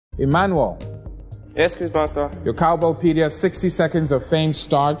Emmanuel. Yes, Chris Master. Your Cowbellpedia 60 seconds of fame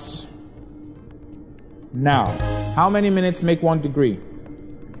starts now. How many minutes make 1 degree?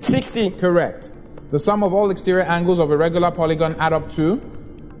 60. Correct. The sum of all exterior angles of a regular polygon add up to?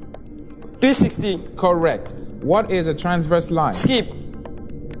 360. Correct. What is a transverse line? Skip.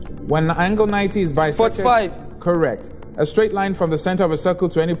 When angle 90 is bisected? 45. Correct. A straight line from the center of a circle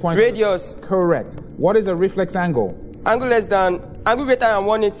to any point? Radius. Correct. What is a reflex angle? Angle greater than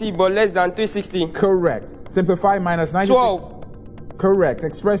 180 but less than 360. Correct. Simplify minus 96. 12. Correct.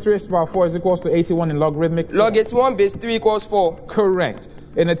 Express 3 raised to the power 4 is equals to 81 in logarithmic. Log 81 base 3 equals 4. Correct.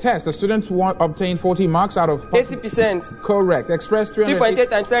 In a test, the students obtain 40 marks out of 80%. Correct. Express 3.8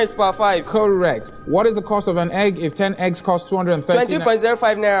 times 10 raised to the power 5. Correct. What is the cost of an egg if 10 eggs cost 230?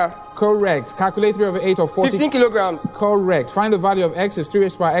 20.05 naira. Correct. Calculate 3 over 8 of 40. 15 kilograms. Correct. Find the value of x if 3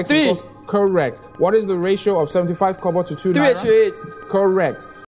 raised to the power x 3. equals. Correct. What is the ratio of 75 kobo to 2 3 naira? ratio 8. Correct.